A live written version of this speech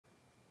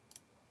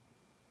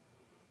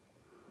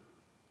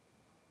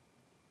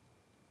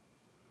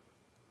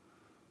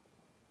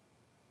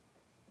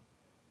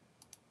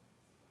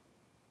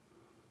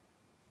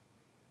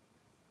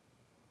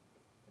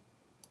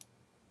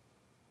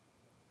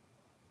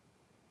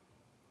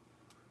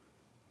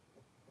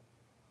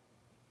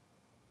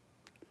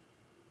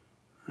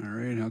All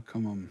right, how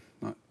come I'm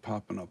not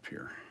popping up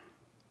here?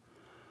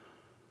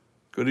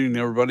 Good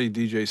evening, everybody.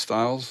 DJ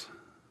Styles.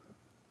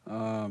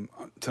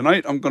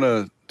 Tonight, I'm going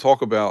to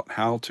talk about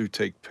how to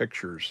take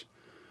pictures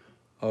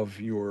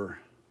of your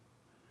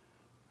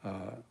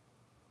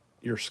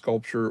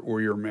sculpture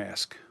or your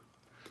mask.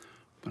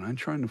 But I'm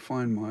trying to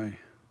find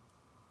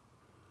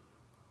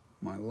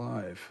my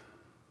live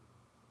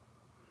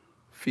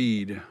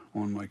feed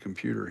on my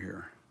computer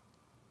here.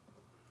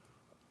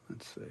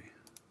 Let's see.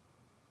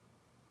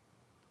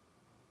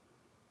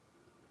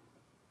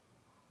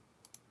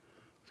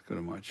 Let's go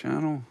to my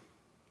channel.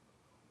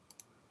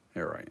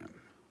 There I am.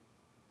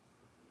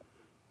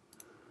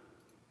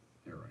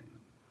 There I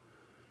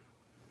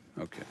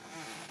am. Okay,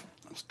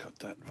 let's cut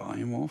that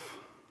volume off.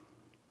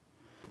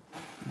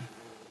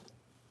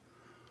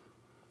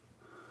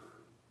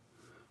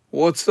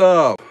 What's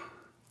up,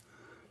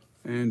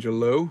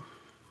 Angelo?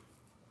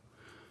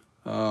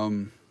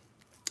 I'm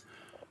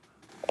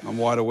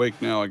wide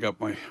awake now.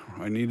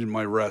 I needed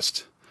my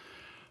rest.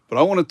 But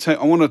I want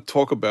to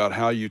talk about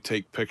how you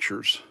take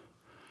pictures.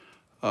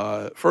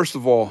 First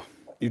of all,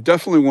 you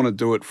definitely want to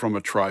do it from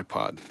a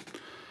tripod.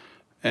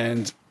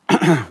 And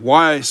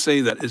why I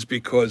say that is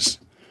because,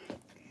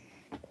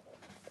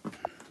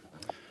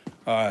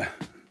 and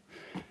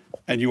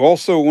you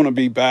also want to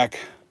be back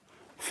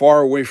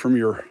far away from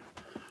your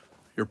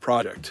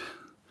project.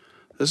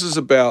 This is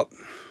about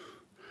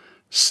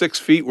 6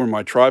 feet where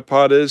my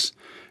tripod is,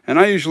 and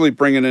I usually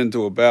bring it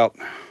into about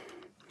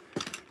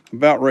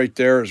right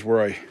there is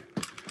where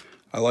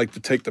I like to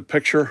take the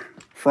picture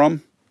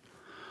from.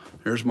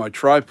 There's my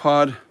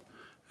tripod,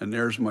 and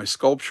there's my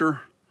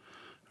sculpture.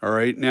 All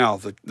right, now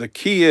the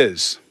key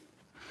is,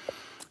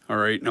 all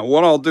right, now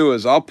what I'll do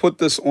is I'll put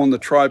this on the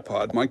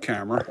tripod, my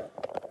camera.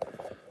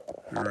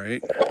 All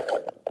right,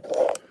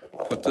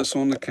 put this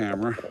on the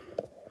camera,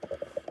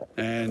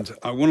 and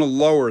I want to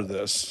lower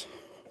this.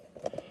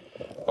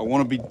 I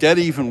want to be dead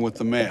even with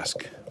the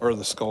mask, or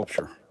the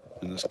sculpture.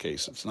 In this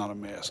case, it's not a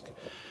mask.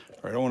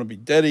 All right, I want to be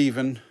dead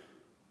even.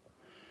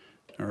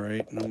 All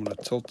right, and I'm going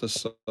to tilt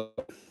this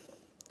up.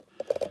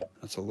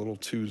 That's a little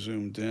too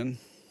zoomed in.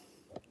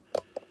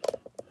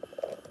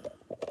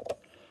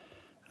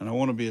 And I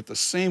want to be at the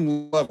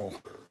same level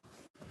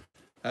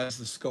as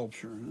the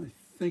sculpture. And I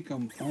think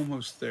I'm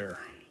almost there.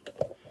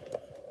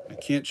 I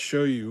can't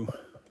show you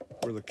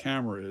where the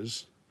camera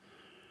is.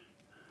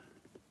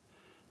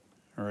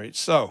 All right,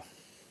 so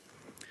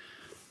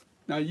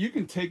now you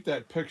can take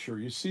that picture.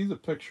 You see the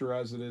picture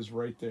as it is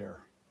right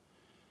there.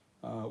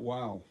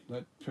 Wow,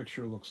 that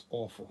picture looks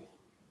awful.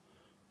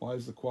 Why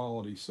is the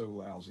quality so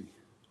lousy?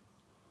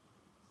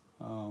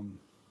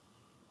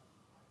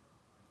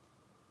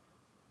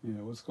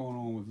 What's going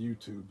on with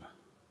YouTube?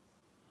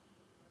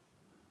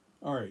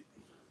 All right.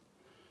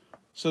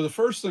 So the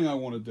first thing I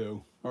want to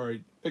do, all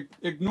right,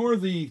 ignore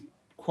the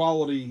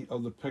quality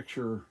of the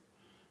picture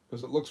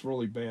because it looks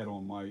really bad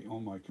on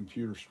my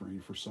computer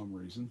screen for some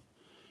reason.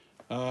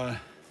 But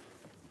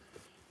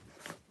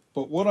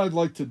what I'd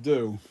like to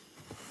do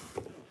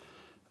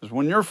is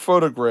when you're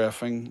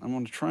photographing, I'm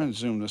going to try and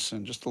zoom this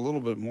in just a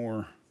little bit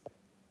more.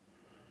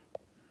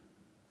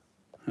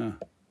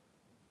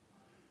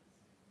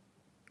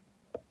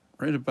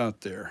 Right about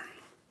there.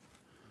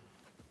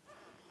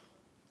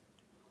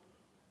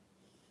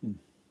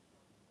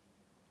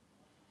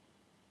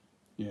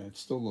 Yeah, it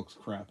still looks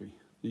crappy.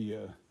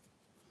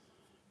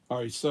 All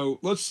right, so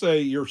let's say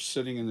you're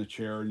sitting in the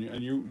chair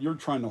and you're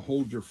trying to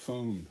hold your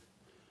phone,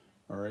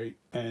 all right,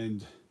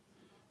 and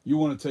you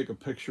want to take a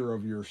picture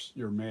of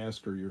your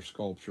mask or your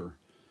sculpture.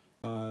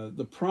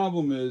 The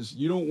problem is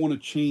you don't want to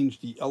change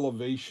the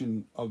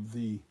elevation of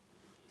the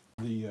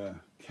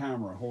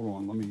camera. Hold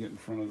on, let me get in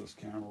front of this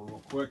camera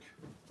real quick.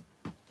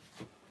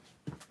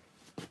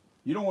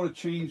 You don't want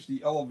to change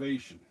the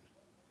elevation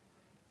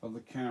of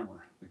the camera.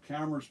 The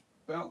camera's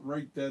about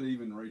right dead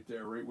even right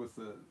there, right with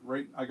the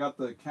right. I got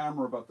the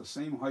camera about the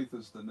same height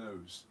as the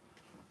nose.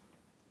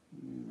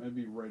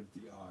 Maybe right at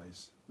the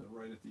eyes.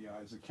 Right at the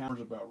eyes. The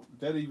camera's about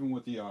dead even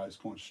with the eyes,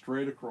 going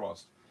straight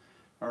across.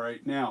 All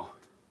right, now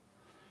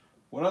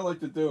what I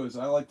like to do is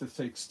I like to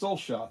take still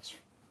shots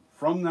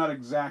from that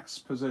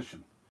exact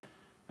position,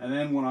 and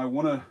then when I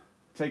want to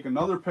take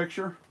another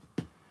picture,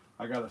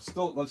 I got a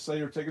still. Let's say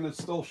you're taking a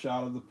still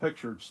shot of the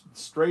picture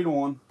straight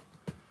on.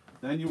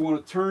 Then you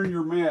want to turn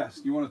your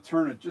mask. You want to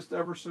turn it just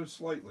ever so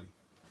slightly.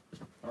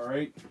 All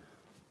right.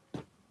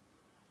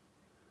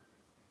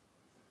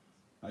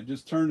 I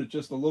just turned it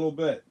just a little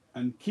bit.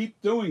 And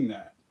keep doing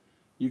that.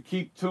 You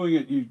keep doing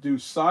it. You do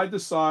side to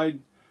side.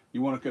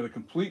 You want to get a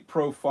complete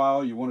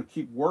profile. You want to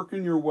keep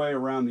working your way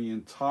around the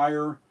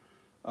entire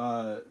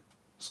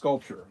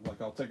sculpture. Like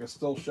I'll take a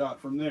still shot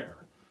from there.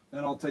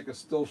 Then I'll take a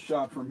still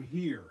shot from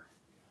here.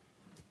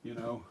 You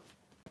know.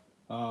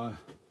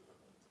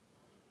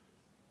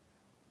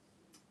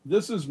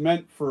 This is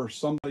meant for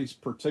somebody's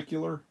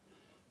particular.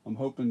 I'm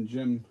hoping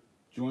Jim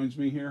joins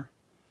me here.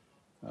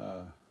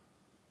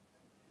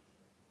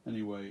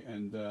 Anyway,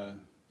 and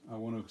I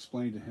want to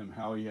explain to him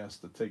how he has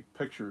to take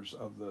pictures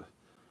of the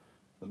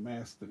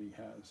mask that he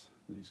has,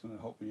 that he's going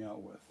to help me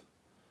out with.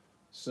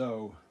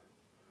 So,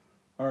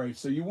 all right,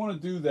 so you want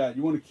to do that.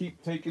 You want to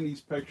keep taking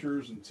these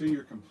pictures until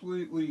you're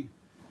completely,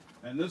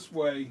 and this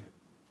way,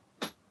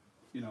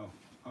 you know,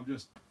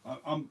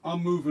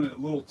 I'm moving it a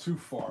little too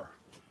far.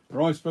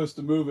 You're only supposed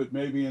to move it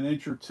maybe an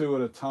inch or two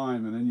at a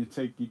time, and then you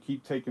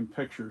keep taking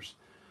pictures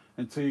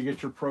until you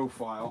get your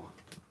profile.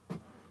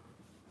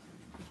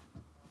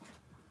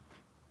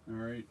 All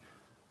right.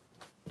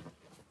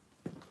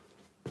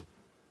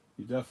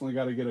 You definitely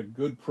got to get a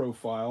good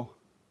profile.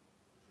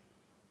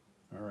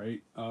 All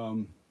right.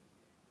 And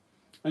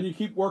you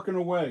keep working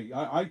away.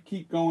 I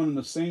keep going in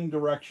the same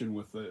direction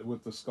with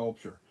the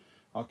sculpture.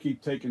 I'll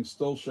keep taking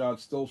still shot,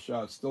 still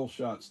shot, still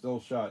shot, still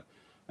shot.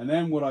 And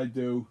then what I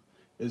do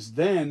is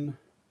then,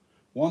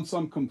 once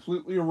I'm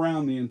completely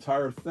around the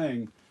entire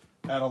thing,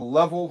 at the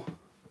level,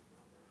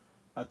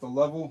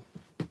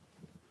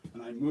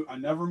 and I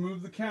never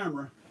move the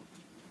camera,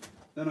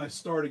 then I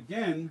start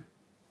again,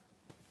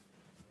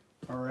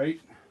 all right,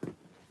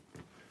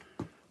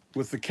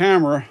 with the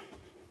camera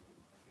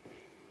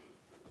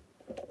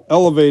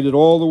elevated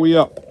all the way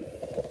up,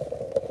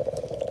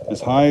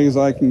 as high as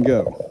I can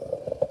go.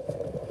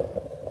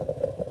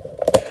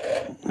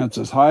 That's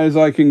as high as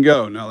I can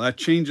go. Now that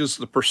changes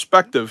the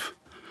perspective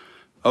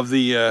of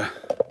the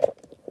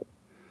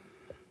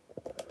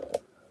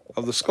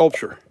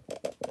sculpture.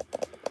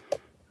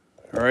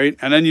 All right,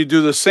 and then you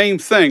do the same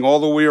thing all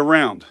the way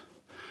around,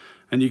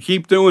 and you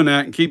keep doing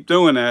that and keep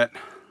doing that.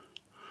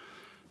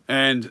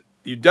 And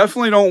you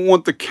definitely don't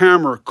want the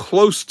camera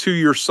close to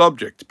your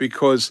subject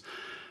because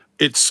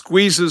it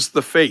squeezes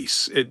the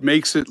face. It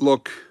makes it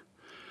look,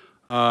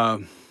 I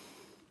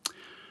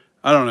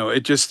don't know.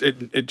 It just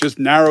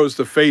narrows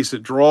the face.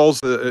 It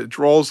draws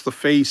the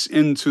face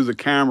into the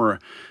camera,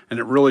 and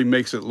it really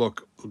makes it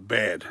look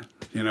bad.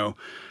 You know,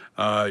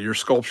 your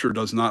sculpture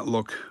does not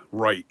look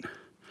right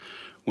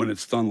when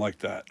it's done like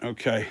that.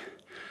 Okay.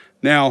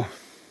 Now,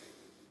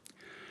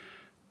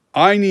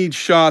 I need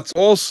shots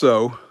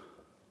also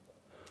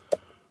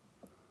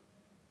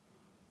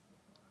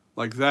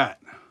like that.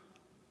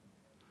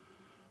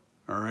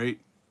 All right.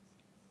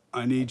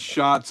 I need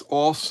shots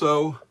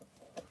also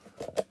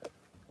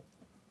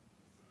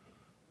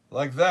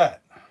like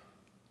that.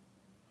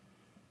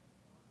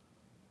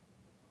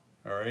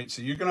 All right.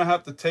 So you're going to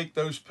have to take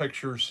those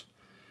pictures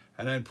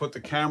and then put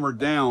the camera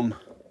down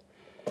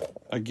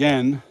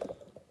again.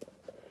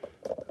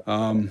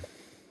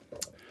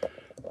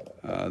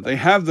 They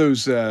have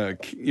those,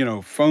 you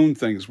know, phone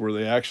things where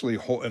they actually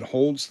it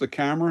holds the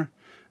camera,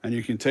 and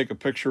you can take a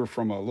picture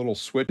from a little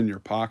switch in your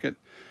pocket.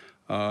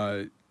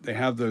 They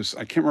have those.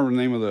 I can't remember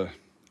the name of the.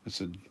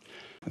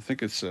 I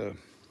think it's a.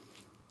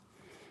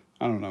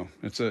 I don't know.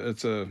 It's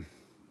a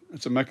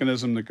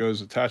mechanism that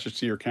goes attaches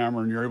to your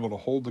camera, and you're able to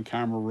hold the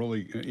camera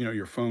really, you know,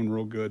 your phone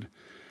real good,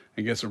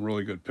 and get some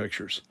really good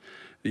pictures.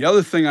 The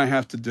other thing I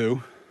have to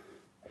do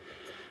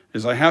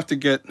is I have to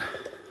get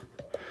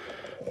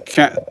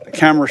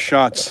camera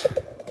shots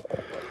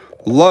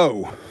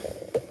low.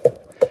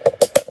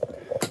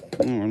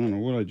 Oh, I don't know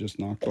what I just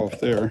knocked off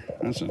there.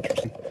 That's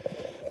interesting.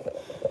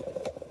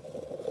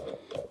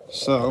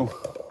 So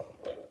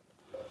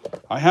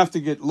I have to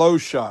get low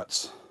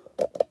shots.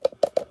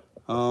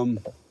 And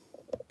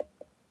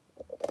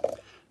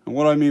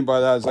what I mean by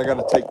that is I got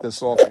to take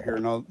this off of here.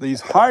 Now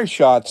these high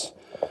shots,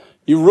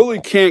 you really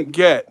can't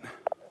get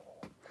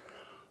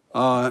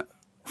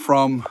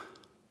from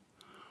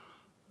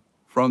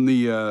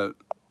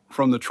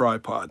the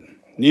tripod.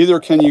 Neither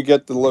can you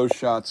get the low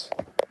shots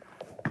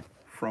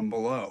from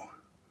below.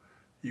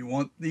 You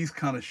want these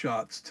kind of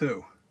shots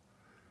too.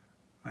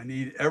 I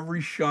need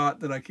every shot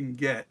that I can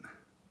get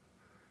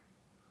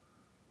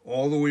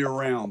all the way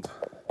around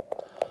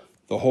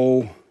the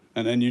whole,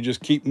 and then you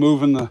just keep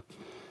moving all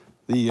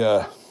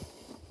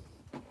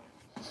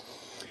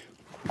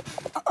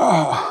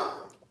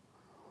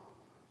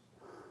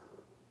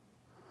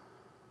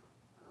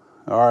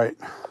right.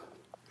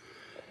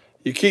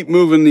 You keep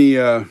moving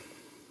the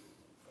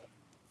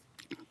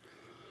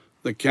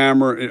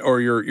camera or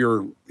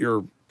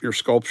your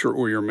sculpture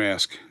or your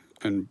mask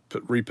and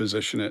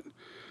reposition it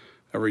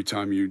every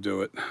time you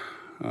do it.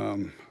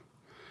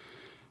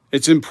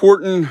 It's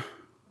important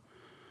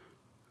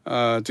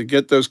to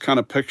get those kind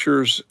of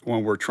pictures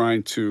when we're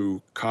trying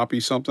to copy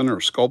something or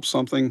sculpt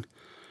something.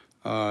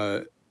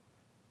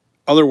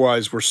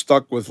 Otherwise, we're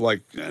stuck with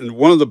and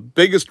one of the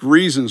biggest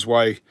reasons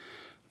why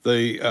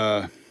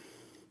the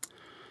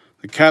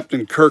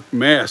Captain Kirk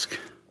mask,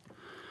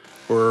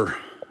 or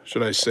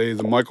should I say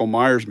the Michael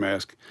Myers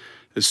mask,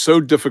 is so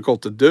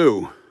difficult to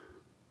do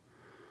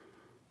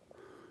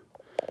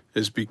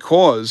is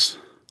because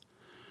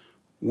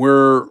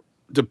we're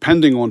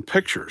depending on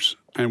pictures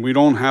and we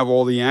don't have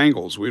all the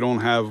angles. We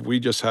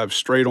just have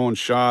straight on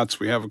shots.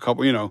 We have a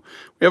couple, we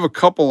have a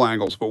couple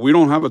angles, but we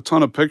don't have a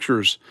ton of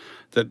pictures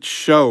that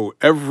show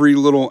every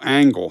little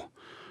angle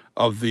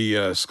of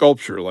the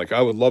sculpture. Like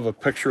I would love a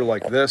picture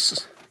like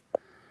this.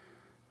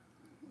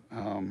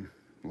 A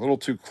little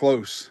too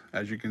close.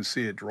 As you can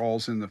see, it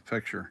draws in the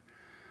picture.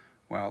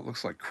 Wow, it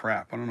looks like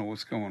crap. I don't know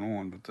what's going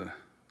on, but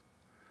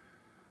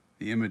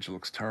the image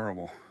looks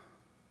terrible.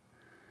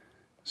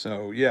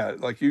 So yeah,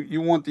 like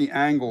you want the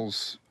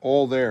angles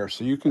all there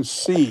so you can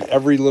see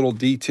every little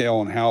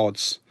detail and how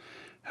it's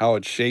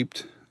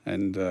shaped.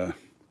 And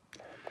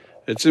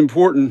it's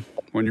important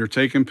when you're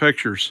taking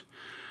pictures.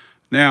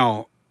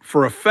 Now,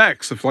 for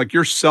effects, if like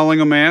you're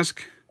selling a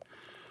mask,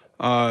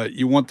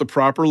 you want the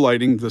proper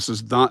lighting. This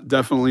is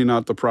definitely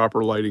not the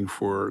proper lighting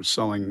for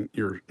selling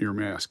your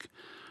mask.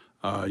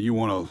 You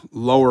want to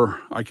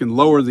lower. I can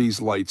lower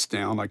these lights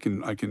down. I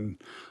can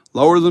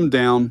lower them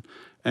down.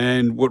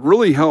 And what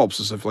really helps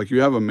is if like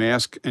you have a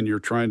mask and you're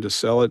trying to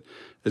sell it,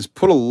 is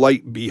put a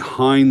light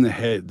behind the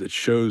head that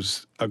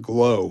shows a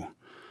glow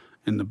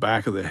in the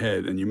back of the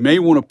head. And you may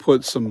want to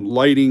put some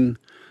lighting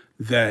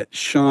that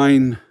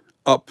shine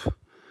up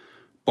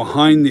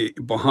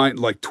behind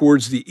like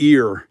towards the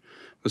ear.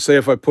 Let's say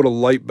if I put a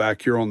light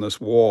back here on this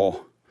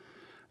wall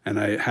and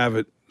I have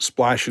it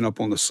splashing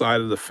up on the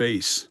side of the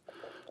face,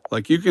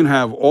 like you can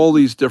have all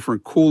these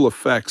different cool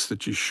effects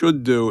that you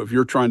should do if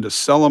you're trying to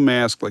sell a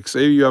mask. Like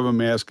say you have a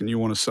mask and you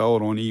want to sell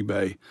it on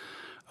eBay.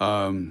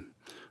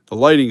 The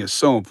lighting is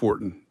so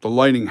important. The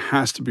lighting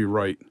has to be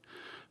right,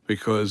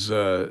 because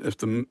if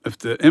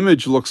the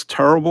image looks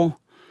terrible,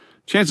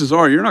 chances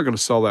are you're not going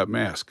to sell that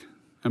mask.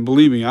 And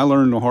believe me, I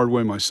learned the hard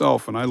way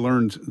myself, and I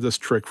learned this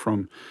trick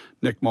from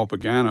Nick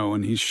Malpagano,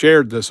 and he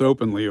shared this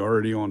openly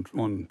already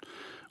on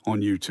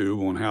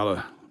YouTube on how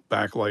to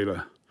backlight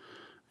a,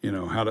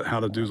 how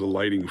to do the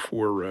lighting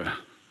for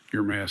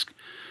your mask.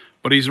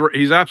 But he's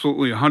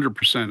absolutely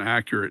 100%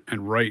 accurate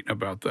and right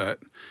about that.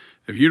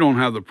 If you don't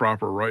have the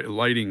proper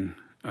lighting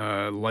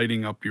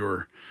up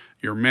your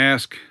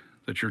mask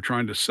that you're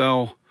trying to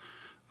sell,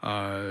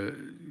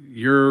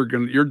 you're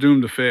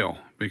doomed to fail,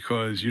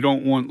 because you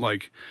don't want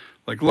like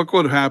look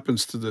what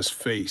happens to this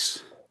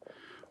face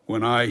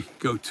when I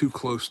go too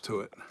close to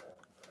it.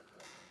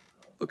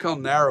 Look how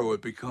narrow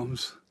it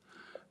becomes.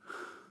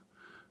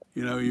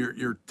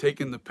 You're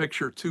taking the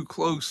picture too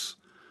close.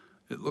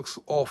 It looks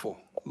awful.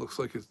 It looks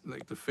like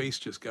like the face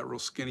just got real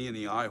skinny and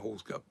the eye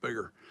holes got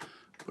bigger.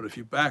 But if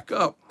you back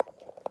up,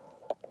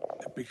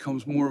 it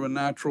becomes more of a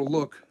natural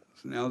look.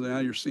 So now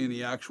you're seeing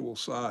the actual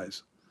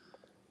size.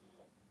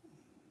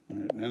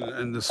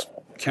 And this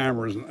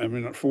camera is, I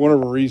mean, for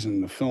whatever reason,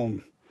 the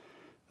film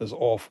is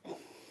awful.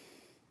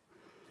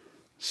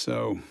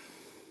 So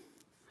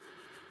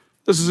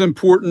this is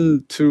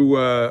important to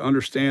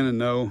understand and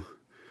know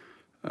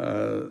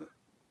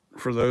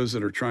for those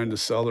that are trying to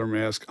sell their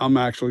mask. I'm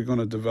actually going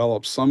to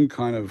develop some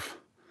kind of,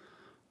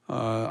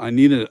 I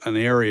need an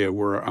area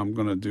where I'm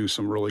going to do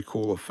some really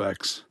cool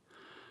effects.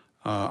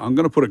 I'm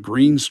going to put a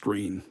green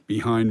screen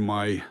behind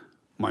my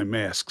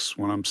masks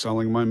when I'm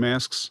selling my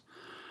masks.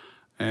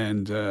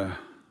 And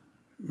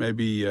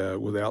maybe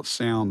without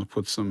sound,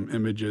 put some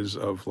images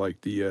of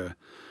like the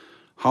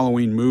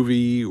Halloween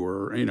movie,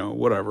 or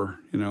whatever.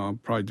 I'll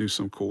probably do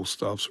some cool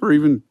stuff, or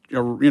even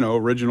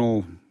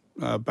original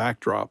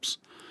backdrops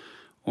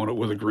on it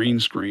with a green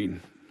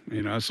screen.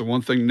 That's the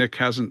one thing Nick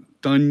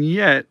hasn't done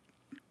yet.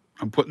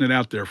 I'm putting it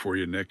out there for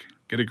you, Nick.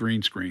 Get a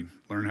green screen.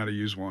 Learn how to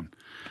use one.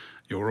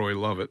 You'll really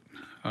love it.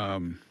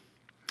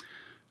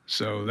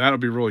 So that'll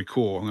be really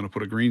cool. I'm going to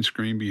put a green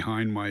screen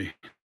behind my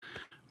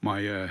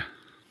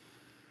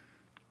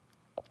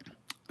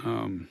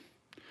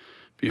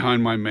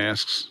behind my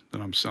masks that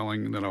I'm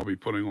selling, that I'll be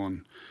putting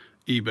on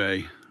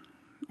eBay.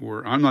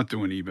 Or I'm not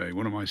doing eBay.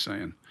 What am I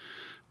saying?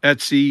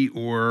 Etsy,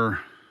 or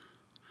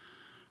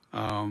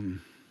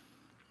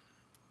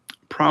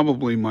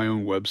probably my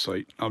own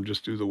website. I'll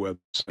just do the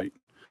website.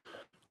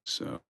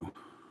 So,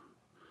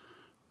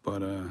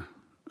 but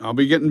I'll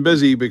be getting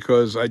busy,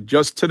 because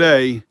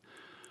today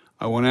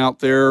I went out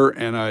there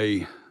and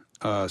I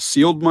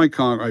sealed my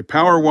I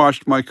power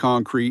washed my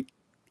concrete,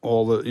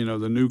 all the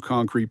the new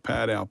concrete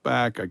pad out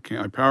back.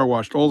 I power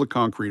washed all the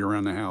concrete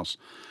around the house,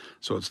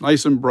 so it's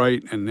nice and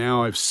bright. And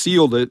now I've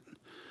sealed it.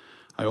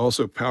 I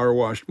also power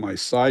washed my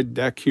side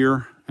deck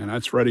here, and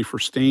that's ready for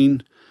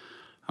stain.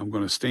 I'm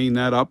going to stain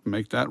that up and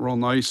make that real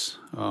nice.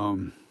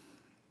 I'm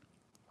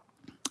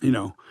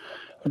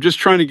just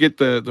trying to get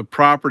the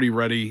property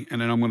ready,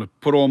 and then I'm going to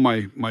put all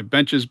my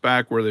benches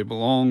back where they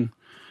belong,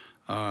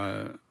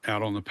 out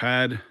on the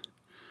pad.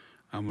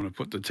 I'm going to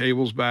put the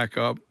tables back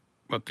up,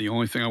 but the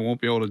only thing I won't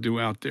be able to do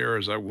out there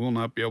is I will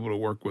not be able to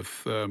work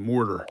with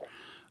mortar,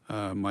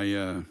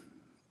 my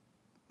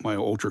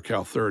Ultra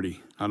Cal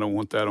 30. I don't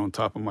want that on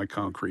top of my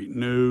concrete.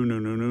 No,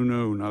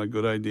 not a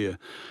good idea.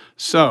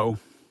 So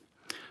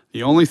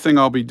the only thing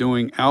I'll be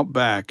doing out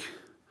back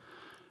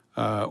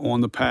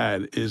on the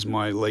pad is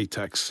my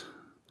latex,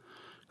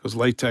 because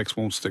latex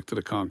won't stick to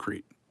the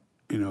concrete.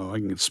 I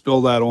can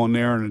spill that on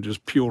there and it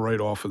just peel right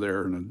off of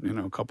there in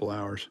a couple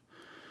hours,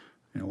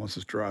 once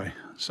it's dry.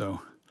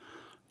 So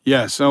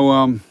yeah,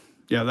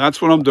 yeah,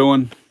 that's what I'm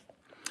doing.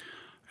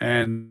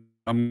 And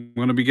I'm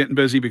going to be getting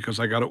busy, because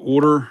I got to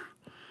order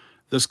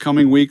this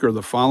coming week or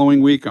the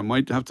following week. I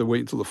might have to wait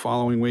until the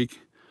following week,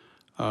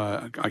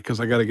 because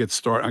I got to get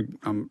started.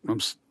 I'm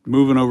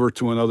moving over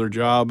to another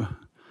job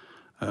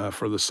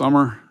for the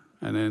summer,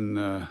 and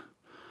then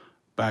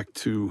back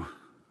to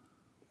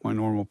my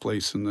normal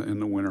place in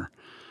the winter.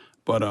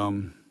 But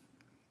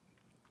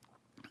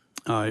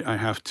I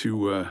have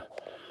to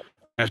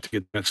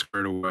get that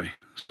squared away.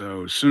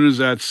 So as soon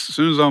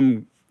as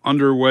I'm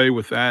underway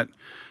with that,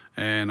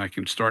 and I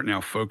can start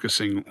now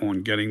focusing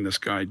on getting this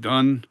guy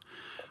done,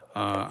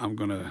 I'm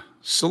gonna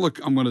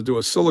do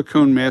a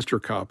silicone master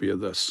copy of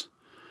this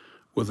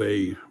with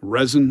a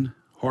resin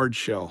hard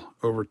shell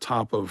over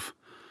top of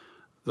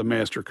the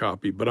master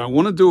copy. But I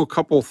want to do a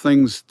couple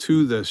things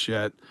to this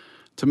yet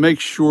to make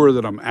sure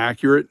that I'm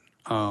accurate.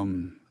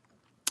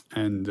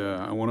 And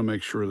I want to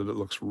make sure that it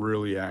looks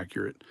really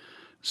accurate.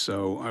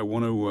 So I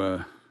want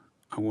to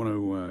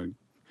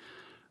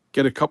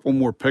get a couple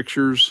more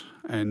pictures,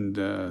 and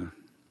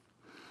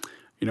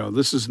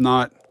this is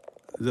not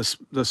this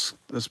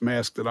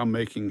mask that I'm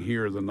making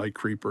here, the Night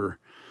Creeper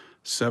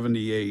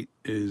 78,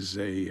 is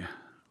a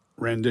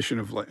rendition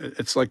of, like,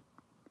 it's like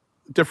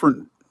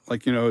different,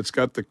 like, it's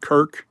got the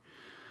Kirk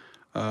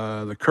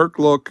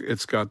look.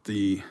 It's got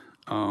the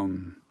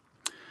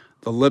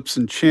lips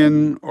and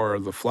chin, or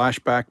the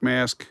flashback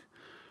mask.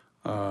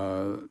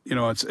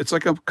 It's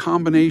like a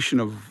combination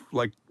of,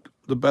 like,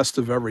 the best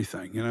of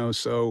everything.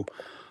 So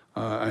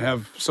I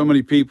have so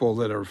many people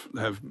that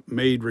have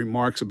made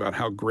remarks about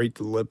how great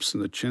the lips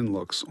and the chin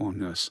looks on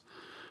this.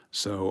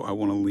 So I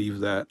want to leave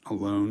that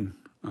alone.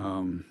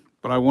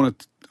 But I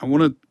want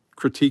to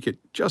critique it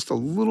just a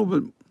little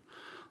bit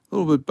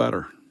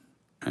better.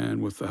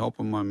 And with the help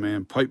of my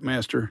man Pipe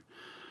Master,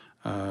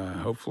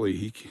 hopefully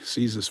he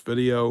sees this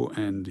video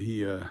and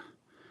he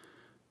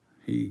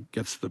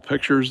gets the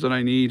pictures that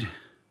I need.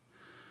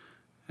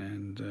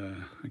 And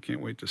I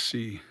can't wait to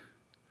see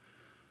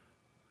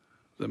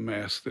the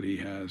mask that he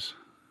has,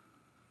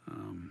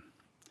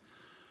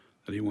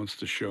 that he wants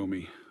to show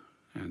me.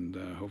 And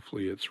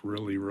hopefully it's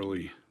really,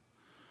 really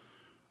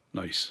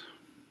nice.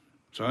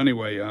 So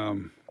anyway,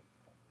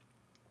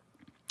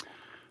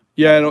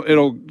 yeah,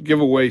 it'll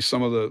give away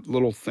some of the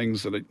little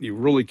things that you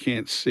really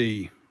can't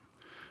see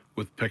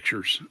with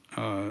pictures,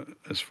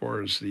 as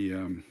far as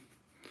the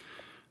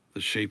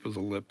shape of the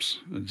lips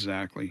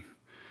exactly.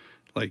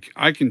 Like,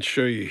 I can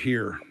show you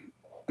here.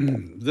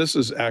 This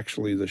is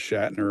actually the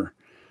Shatner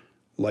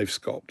Life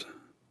Sculpt.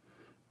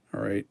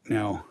 All right,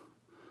 now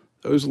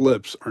those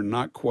lips are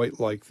not quite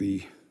like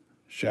the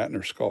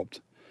Shatner Sculpt,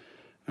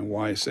 and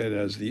why I say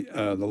that is the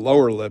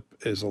lower lip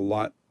is a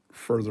lot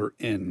further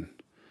in,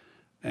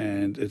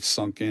 and it's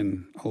sunk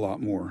in a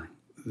lot more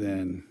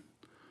than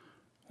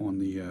on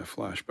the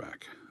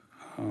flashback.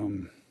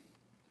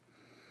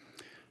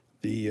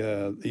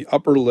 The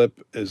upper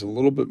lip is a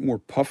little bit more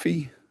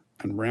puffy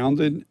and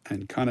rounded,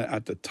 and kind of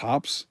at the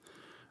top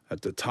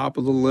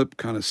of the lip,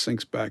 kind of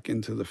sinks back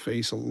into the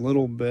face a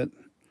little bit.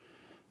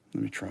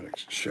 Let me try to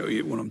show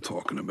you what I'm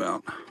talking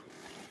about.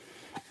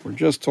 We're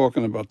just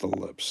talking about the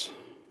lips.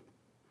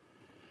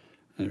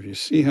 And if you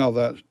see how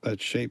that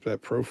shape,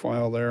 that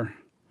profile there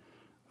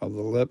of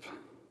the lip,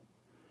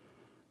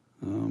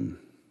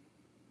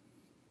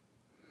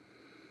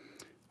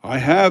 I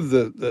have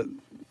the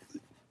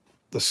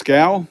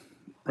scowl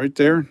right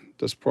there,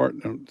 this part,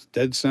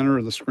 dead center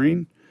of the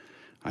screen.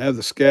 I have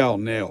the scowl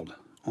nailed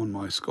on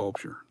my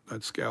sculpture.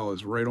 That scowl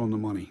is right on the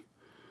money.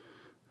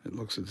 It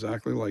looks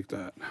exactly like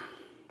that.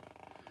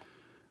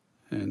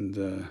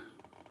 And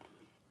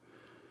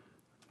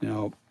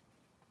now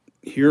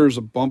here's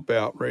a bump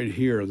out right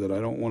here that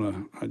I don't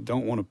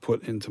want to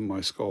put into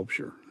my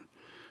sculpture.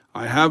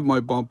 I have my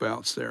bump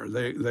outs there.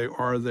 They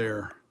are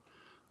there.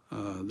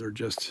 They're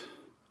just,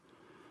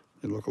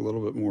 they look a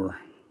little bit more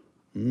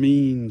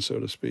mean, so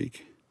to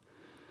speak,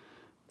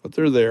 but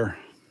they're there.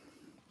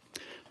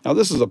 Now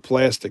this is a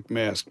plastic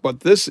mask, but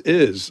this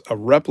is a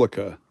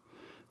replica.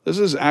 This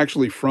is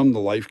actually from the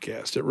Life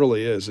Cast. It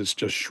really is. It's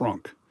just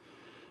shrunk.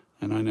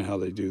 And I know how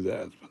they do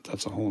that, but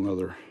that's a whole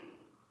nother.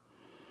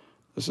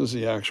 This is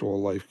the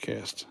actual Life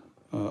Cast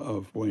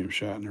of William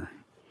Shatner,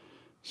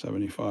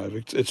 75.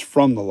 It's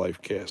from the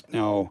Life Cast.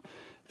 Now,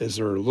 is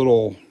there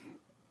little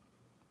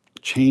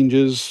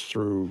changes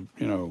through,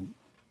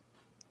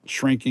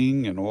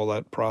 shrinking and all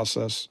that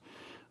process?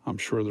 I'm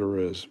sure there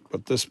is.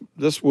 But this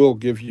will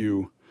give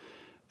you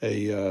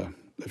a,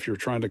 if you're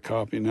trying to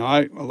copy.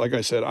 Now, like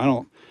I said, I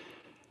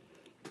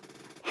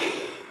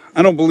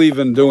don't believe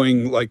in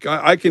doing, like,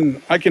 I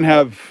can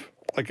have,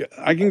 like,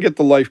 I can get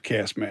the Life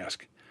Cast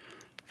mask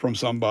from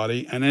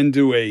somebody and then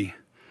do a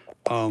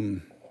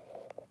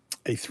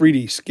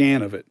 3D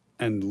scan of it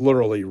and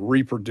literally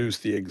reproduce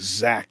the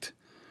exact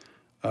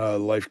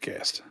Life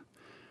Cast.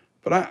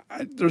 But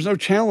there's no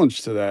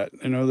challenge to that.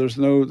 There's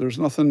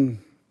nothing,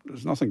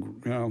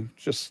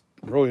 just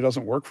really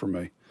doesn't work for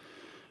me.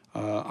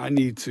 I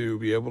need to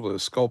be able to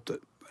sculpt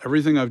it.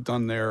 Everything I've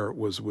done there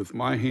was with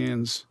my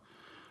hands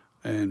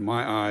and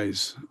my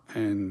eyes,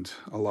 and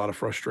a lot of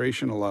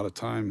frustration, a lot of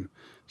time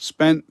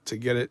spent to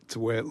get it to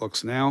where it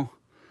looks now.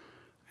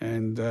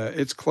 And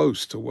it's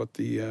close to what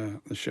the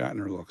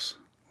Shatner looks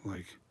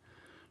like.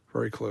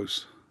 Very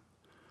close.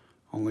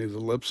 Only the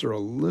lips are a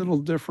little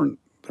different.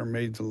 They're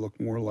made to look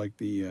more like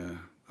the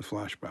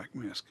flashback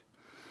mask.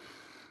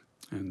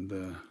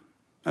 And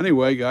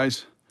anyway,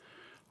 guys,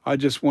 I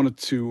just wanted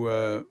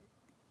to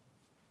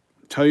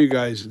tell you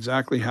guys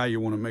exactly how you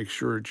want to make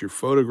sure that you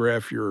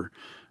photograph your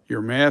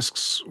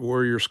masks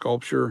or your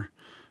sculpture.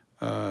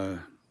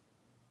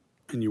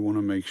 And you want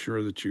to make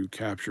sure that you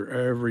capture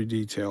every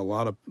detail,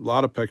 a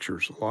lot of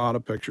pictures,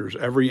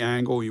 every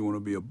angle. You want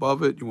to be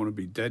above it, you want to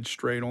be dead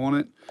straight on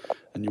it,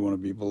 and you want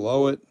to be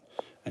below it,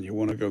 and you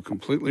want to go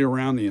completely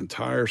around the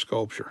entire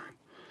sculpture.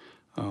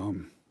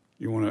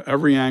 You want to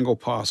every angle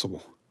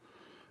possible,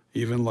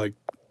 even like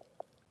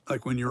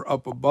when you're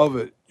up above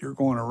it, you're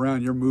going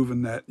around, you're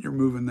moving that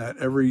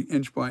every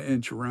inch by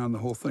inch around the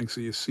whole thing,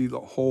 so you see the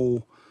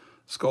whole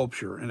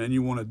sculpture. And then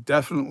you want to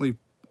definitely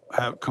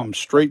come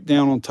straight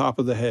down on top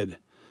of the head.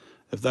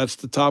 If that's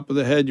the top of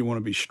the head, you want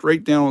to be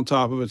straight down on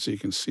top of it so you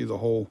can see the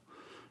whole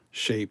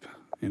shape,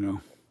 you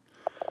know.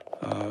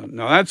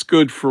 Now that's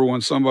good for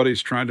when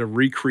somebody's trying to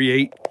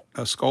recreate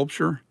a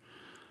sculpture.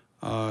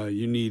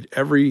 You need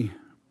every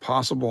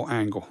possible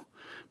angle.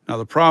 Now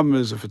the problem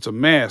is if it's a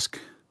mask,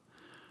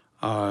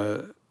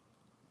 the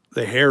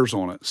hair's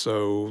on it,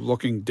 so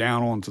looking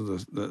down onto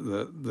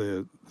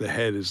the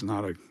head is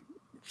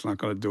it's not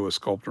going to do a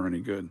sculptor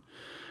any good.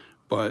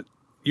 But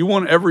you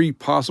want every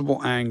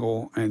possible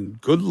angle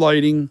and good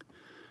lighting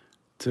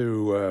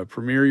to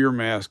premiere your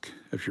mask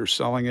if you're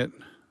selling it.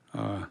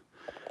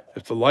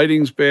 If the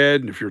lighting's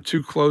bad and if you're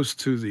too close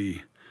to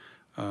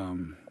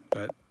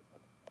that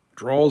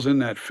draws in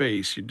that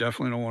face, you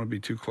definitely don't want to be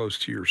too close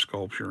to your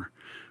sculpture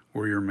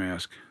or your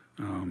mask.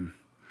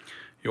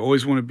 You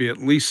always want to be at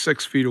least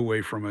 6 feet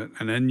away from it,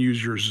 and then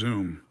use your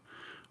zoom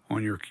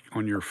on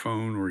your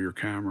phone or your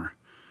camera.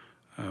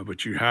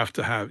 But you have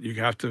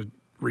to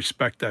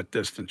respect that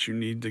distance. You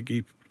need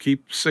to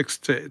keep 6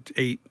 to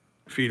 8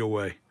 feet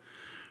away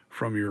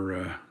from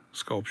your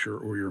sculpture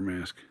or your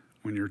mask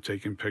when you're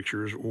taking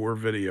pictures or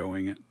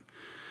videoing it,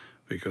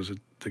 because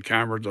the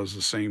camera does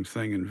the same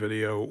thing in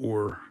video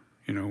or,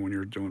 you know, when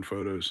you're doing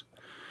photos.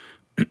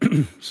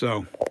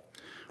 So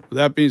with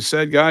that being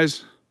said,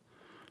 guys,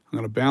 I'm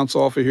going to bounce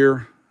off of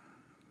here.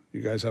 You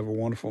guys have a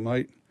wonderful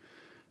night,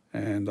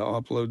 and I'll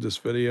upload this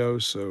video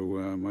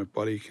so my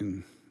buddy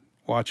can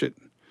watch it,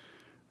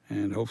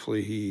 and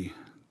hopefully he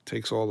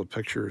takes all the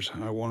pictures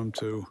I want him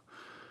to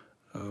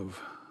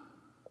of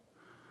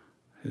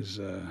his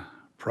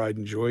pride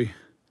and joy.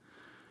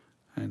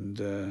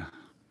 And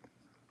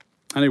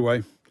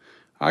anyway,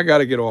 I got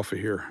to get off of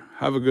here.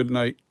 Have a good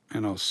night,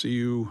 and I'll see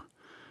you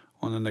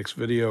on the next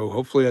video.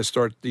 Hopefully I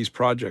start these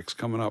projects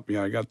coming up.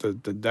 Yeah, I got the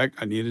deck.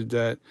 I needed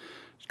that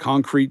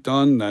concrete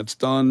done. That's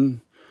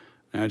done.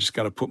 And I just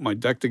got to put my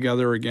deck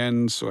together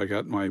again. So I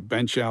got my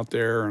bench out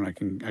there, and I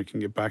can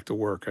get back to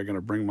work. I got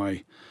to bring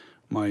my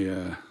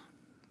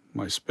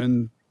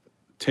spin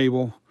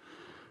table.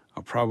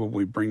 I'll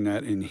probably bring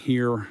that in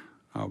here.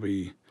 I'll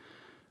be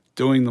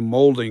doing the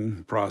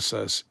molding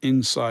process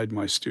inside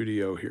my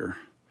studio here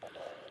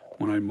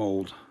when I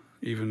mold.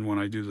 Even when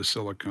I do the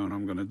silicone,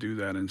 I'm going to do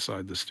that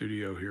inside the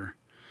studio here.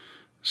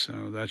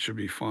 So that should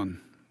be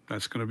fun.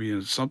 That's going to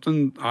be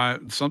something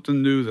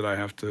new that I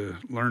have to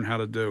learn how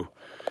to do.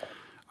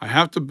 I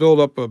have to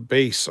build up a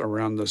base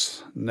around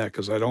this neck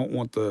because I don't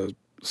want the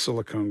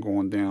silicone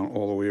going down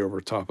all the way over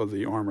top of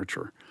the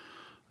armature.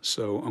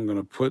 So I'm going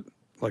to put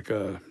like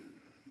a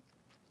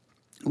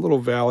little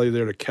valley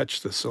there to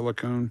catch the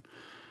silicone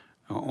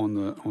on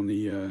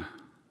the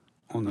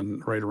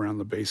right around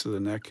the base of the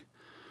neck.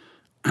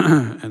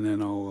 And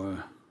then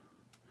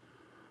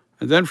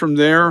and then from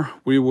there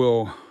we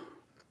will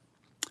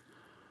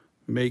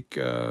make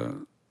a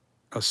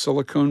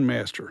silicone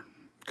master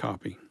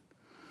copy,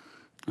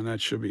 and that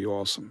should be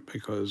awesome,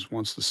 because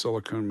once the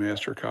silicone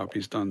master copy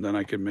is done, then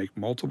I can make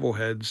multiple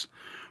heads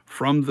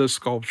from the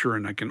sculpture,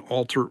 and I can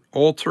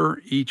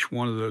alter each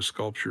one of those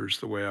sculptures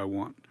the way I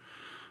want.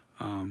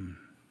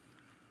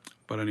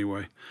 But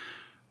anyway,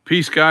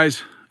 peace,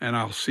 guys, and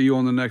I'll see you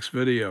on the next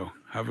video.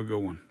 Have a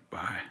good one.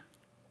 Bye.